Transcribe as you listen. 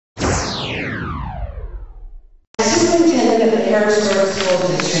Superintendent of the Harrisburg School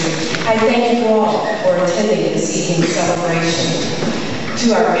District, I thank you all for attending this evening's celebration.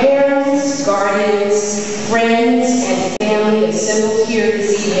 To our parents, guardians, friends, and family assembled here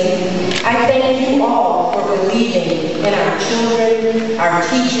this evening, I thank you all for believing in our children, our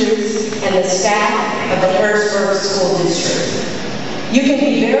teachers, and the staff of the Harrisburg School District. You can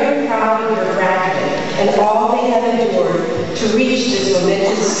be very proud of your graduate and all they have endured to reach this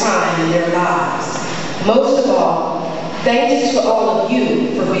momentous time in their lives. Most of all, thanks to all of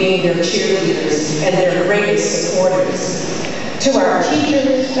you for being their cheerleaders and their greatest supporters. To our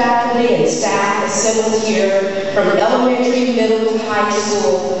teachers, faculty, and staff assembled here from elementary, middle, to high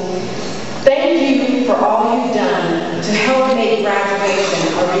school, thank you for all you've done to help make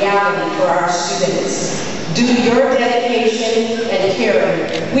graduation a reality for our students. Due to your dedication and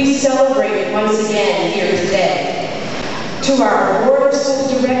caring, we celebrate once again here today. To our Board of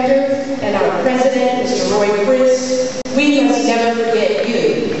School Directors and our President, Mr. Roy Chris, we must never forget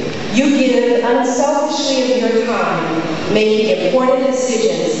you. You give unselfishly of your time, making important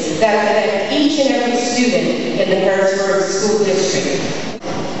decisions that affect each and every student in the Harrisburg School District.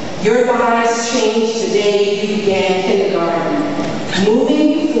 Your lives changed the day you began kindergarten,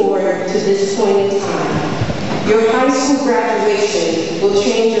 moving you forward to this point in time. Your high school graduation will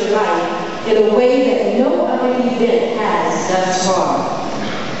change your life in a way that no other event has thus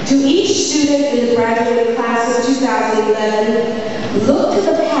far. To each student in the graduating class of 2011, look to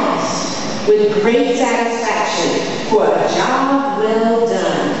the past with great satisfaction for a job well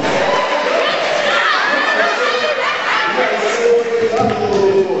done.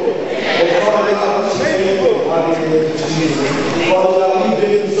 Father God, we've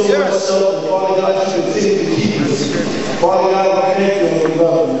been through so much stuff, and Father God, you continue to keep us. Father God, I thank you and we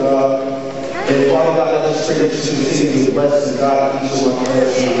love you, God. And Father God, I just pray that you continue to bless us, God, each of my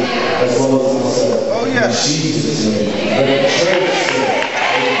parents, as well as myself. Oh, yeah. In Jesus' name.